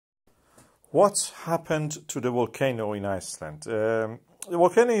What's happened to the volcano in Iceland? The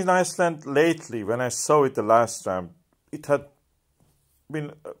volcano in Iceland lately, when I saw it the last time, it had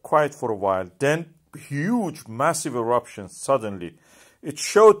been quiet for a while. Then huge, massive eruptions suddenly. It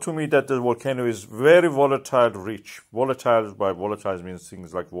showed to me that the volcano is very volatile rich. Volatile, by volatile means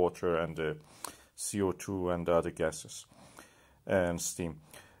things like water and CO2 and other gases and steam.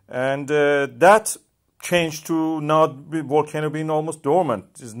 And that changed to now the volcano being almost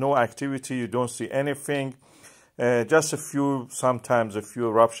dormant. There's no activity, you don't see anything. Just sometimes a few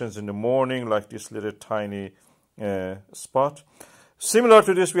eruptions in the morning, like this little tiny spot. Similar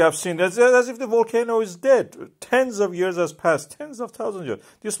to this, we have seen as if the volcano is dead. Tens of years has passed, tens of thousands of years.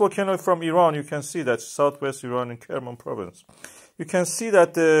 This volcano from Iran, you can see that southwest Iran in Kerman province. You can see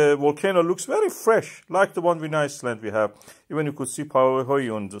that the volcano looks very fresh, like the one in Iceland we have. Even you could see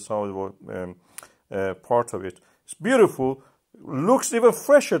Pauhoi on some of the part of it. It's beautiful, looks even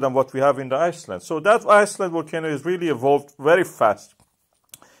fresher than what we have in the Iceland. So that Iceland volcano is really evolved very fast.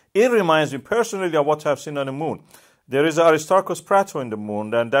 It reminds me personally of what I've seen on the moon. There is Aristarchus Plateau in the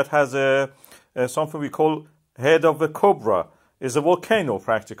moon, and that has something we call head of a cobra. It's a volcano,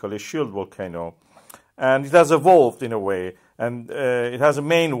 practically, a shield volcano. And it has evolved in a way. And it has a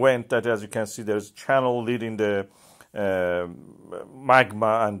main vent that, as you can see, there's a channel leading the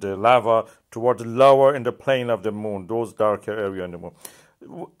magma and the lava toward the lower in the plane of the moon, those darker area in the moon.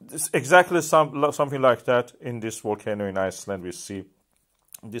 It's exactly something like that in this volcano in Iceland. We see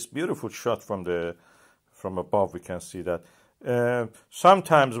this beautiful shot from above. We can see that.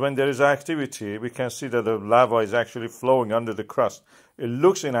 Sometimes when there is activity, we can see that the lava is actually flowing under the crust. It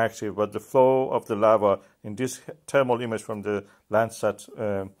looks inactive, but the flow of the lava in this thermal image from the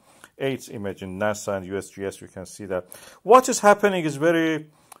Landsat 8 image in NASA and USGS, you can see that. What is happening is very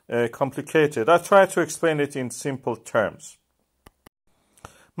complicated. I'll try to explain it in simple terms.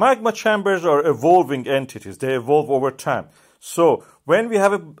 Magma chambers are evolving entities. They evolve over time. So when we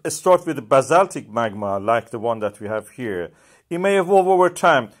have a start with a basaltic magma, like the one that we have here, it may evolve over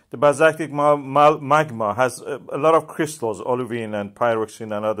time. The basaltic magma has a lot of crystals, olivine and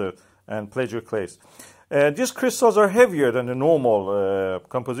pyroxene and plagioclase. These crystals are heavier than the normal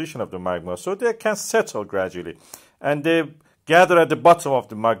composition of the magma, so they can settle gradually. And they gather at the bottom of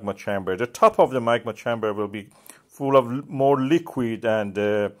the magma chamber. The top of the magma chamber will be full of more liquid and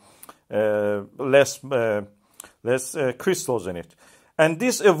less crystals in it. And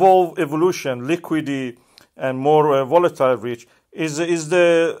this evolution, liquidy and more volatile rich, is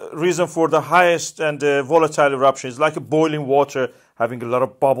the reason for the highest and volatile eruption. It's like a boiling water having a lot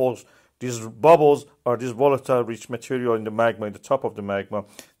of bubbles. These bubbles are this volatile rich material in the magma, in the top of the magma.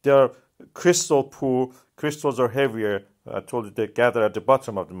 They are crystal poor. Crystals are heavier. I told you they gather at the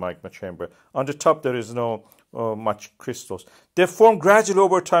bottom of the magma chamber. On the top there is no much crystals. They form gradually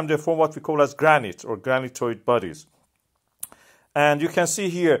over time. They form what we call as granite or granitoid bodies. And you can see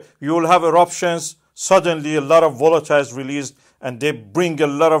here, you will have eruptions. Suddenly a lot of volatiles released, and they bring a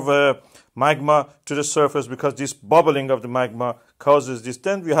lot of magma to the surface because this bubbling of the magma causes this.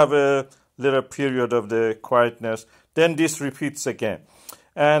 Then we have a little period of the quietness. Then this repeats again.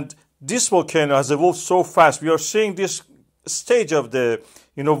 And this volcano has evolved so fast. We are seeing this stage of the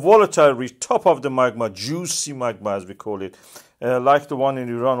volatile rich top of the magma, juicy magma as we call it. Like the one in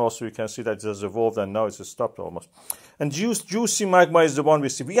Iran also, you can see that it has evolved and now it's stopped almost. And juicy magma is the one we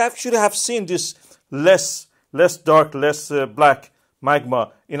see. We actually have seen this less dark, less black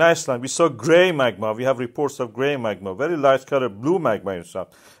magma in Iceland. We saw gray magma. We have reports of gray magma, very light color blue magma in some.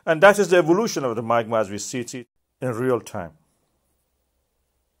 And that is the evolution of the magma as we see it in real time.